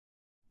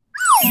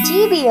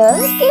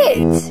GBL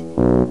Kids.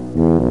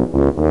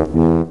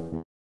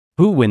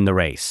 Who win the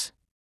race?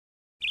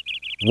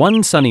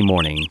 One sunny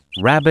morning,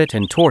 Rabbit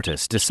and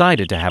Tortoise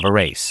decided to have a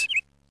race.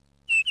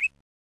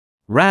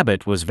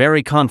 Rabbit was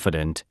very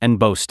confident and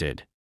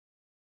boasted.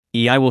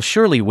 "I will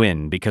surely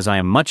win because I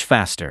am much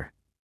faster."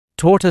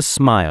 Tortoise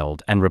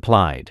smiled and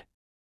replied,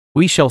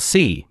 "We shall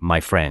see, my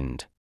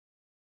friend."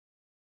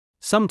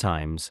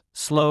 Sometimes,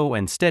 slow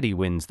and steady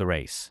wins the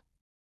race.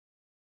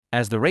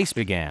 As the race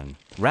began,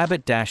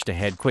 Rabbit dashed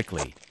ahead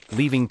quickly,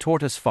 leaving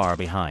Tortoise far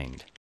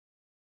behind.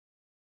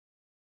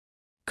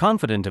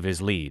 Confident of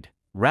his lead,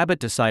 Rabbit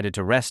decided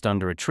to rest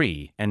under a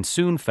tree and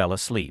soon fell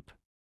asleep.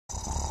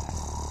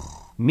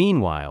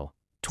 Meanwhile,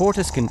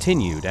 Tortoise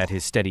continued at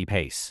his steady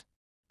pace,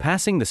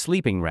 passing the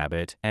sleeping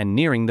rabbit and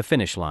nearing the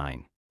finish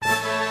line.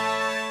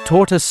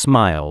 Tortoise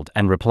smiled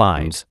and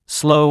replied,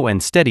 "Slow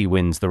and steady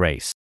wins the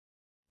race."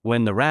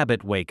 When the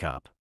rabbit woke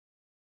up,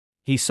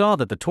 he saw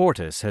that the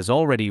tortoise has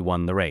already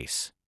won the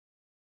race.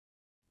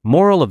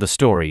 Moral of the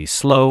story: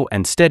 slow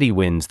and steady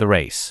wins the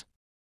race.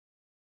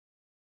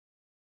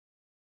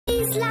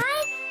 Please like,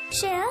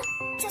 share,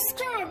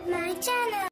 subscribe my channel.